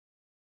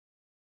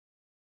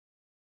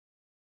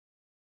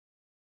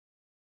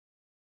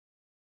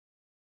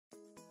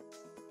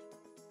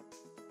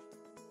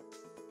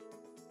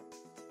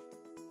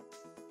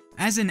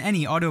As in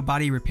any auto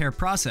body repair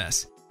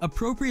process,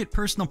 appropriate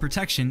personal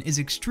protection is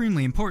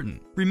extremely important.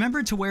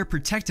 Remember to wear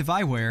protective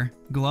eyewear,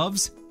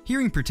 gloves,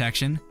 hearing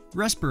protection,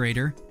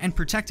 respirator, and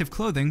protective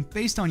clothing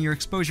based on your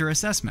exposure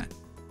assessment.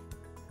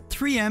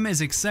 3M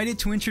is excited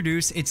to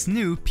introduce its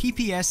new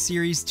PPS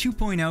Series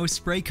 2.0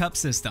 spray cup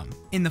system.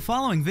 In the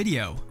following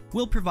video,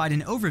 we'll provide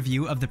an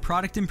overview of the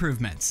product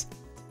improvements.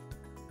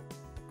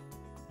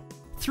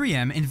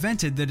 3M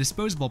invented the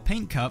disposable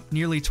paint cup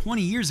nearly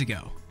 20 years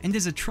ago and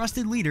is a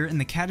trusted leader in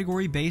the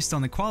category based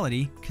on the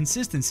quality,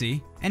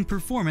 consistency, and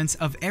performance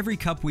of every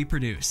cup we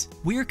produce.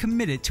 We are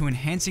committed to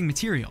enhancing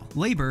material,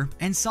 labor,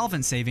 and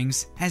solvent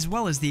savings, as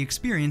well as the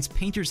experience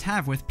painters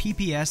have with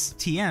PPS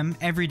TM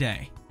every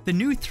day. The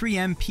new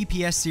 3M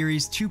PPS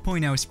Series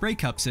 2.0 spray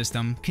cup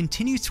system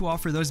continues to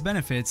offer those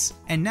benefits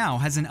and now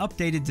has an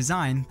updated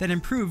design that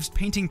improves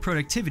painting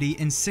productivity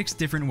in 6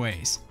 different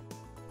ways.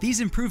 These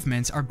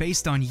improvements are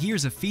based on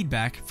years of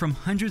feedback from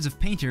hundreds of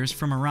painters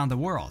from around the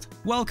world.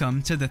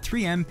 Welcome to the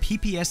 3M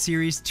PPS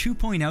Series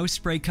 2.0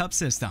 spray cup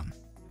system.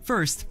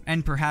 First,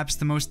 and perhaps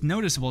the most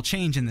noticeable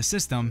change in the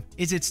system,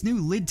 is its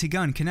new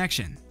lid-to-gun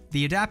connection,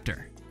 the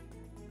adapter.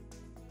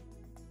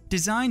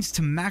 Designed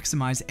to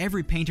maximize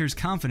every painter's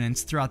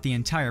confidence throughout the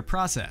entire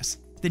process,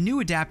 the new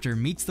adapter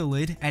meets the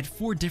lid at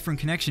 4 different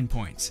connection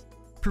points,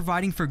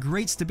 providing for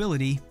great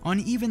stability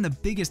on even the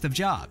biggest of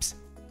jobs.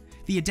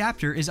 The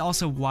adapter is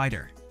also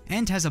wider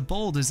and has a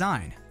bowl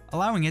design,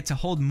 allowing it to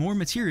hold more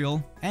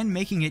material and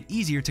making it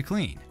easier to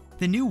clean.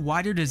 The new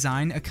wider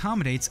design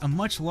accommodates a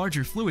much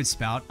larger fluid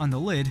spout on the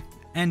lid,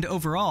 and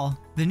overall,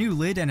 the new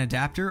lid and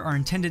adapter are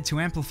intended to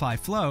amplify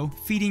flow,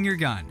 feeding your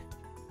gun.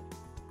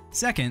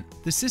 Second,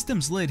 the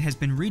system's lid has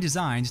been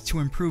redesigned to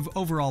improve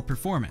overall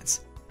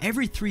performance.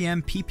 Every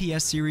 3M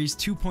PPS Series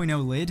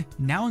 2.0 lid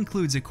now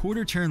includes a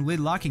quarter-turn lid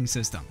locking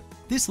system.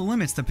 This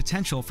limits the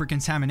potential for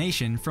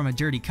contamination from a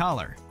dirty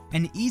collar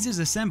and eases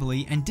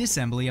assembly and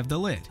disassembly of the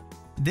lid.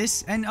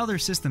 This and other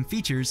system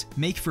features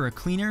make for a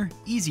cleaner,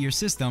 easier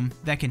system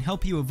that can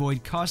help you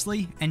avoid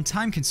costly and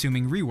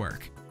time-consuming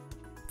rework.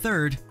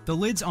 Third, the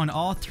lids on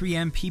all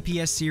 3M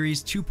PPS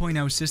Series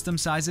 2.0 system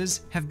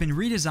sizes have been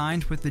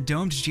redesigned with the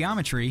domed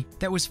geometry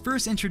that was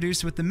first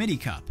introduced with the midi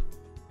cup.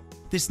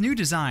 This new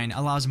design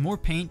allows more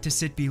paint to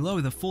sit below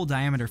the full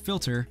diameter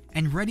filter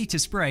and ready to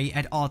spray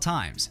at all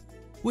times,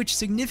 which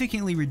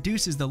significantly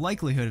reduces the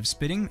likelihood of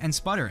spitting and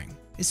sputtering,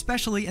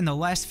 especially in the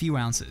last few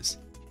ounces.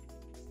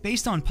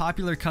 Based on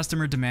popular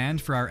customer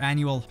demand for our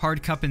annual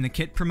hard cup in the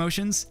kit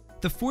promotions,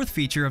 the 4th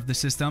feature of the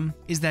system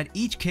is that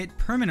each kit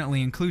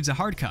permanently includes a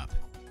hard cup.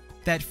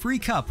 That free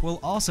cup will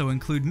also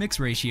include mix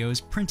ratios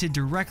printed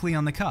directly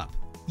on the cup.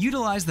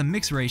 Utilize the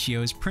mix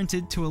ratios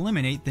printed to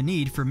eliminate the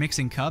need for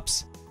mixing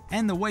cups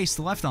and the waste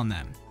left on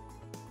them.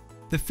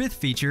 The 5th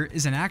feature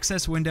is an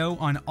access window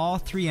on all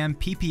 3M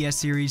PPS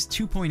Series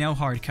 2.0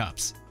 hard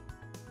cups.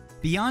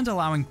 Beyond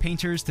allowing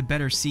painters to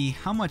better see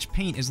how much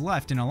paint is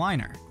left in a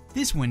liner,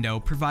 this window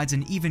provides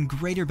an even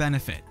greater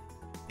benefit.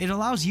 It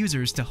allows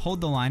users to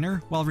hold the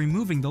liner while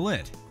removing the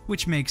lid,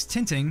 which makes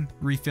tinting,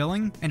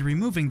 refilling, and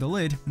removing the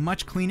lid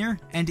much cleaner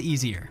and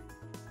easier.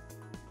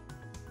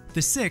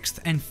 The 6th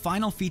and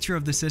final feature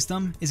of the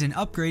system is an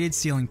upgraded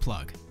sealing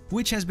plug,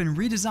 which has been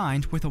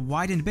redesigned with a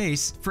widened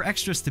base for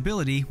extra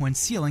stability when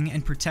sealing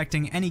and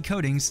protecting any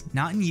coatings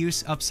not in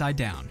use upside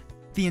down.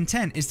 The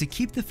intent is to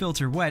keep the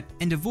filter wet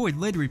and avoid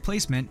lid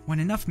replacement when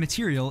enough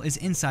material is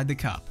inside the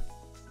cup.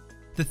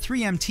 The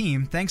 3M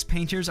team thanks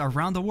painters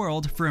around the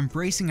world for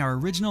embracing our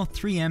original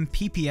 3M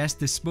PPS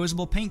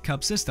disposable paint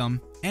cup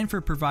system and for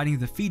providing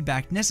the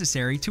feedback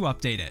necessary to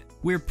update it.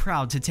 We're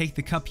proud to take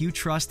the cup you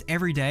trust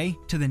every day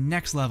to the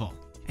next level,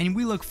 and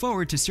we look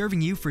forward to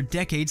serving you for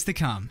decades to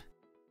come.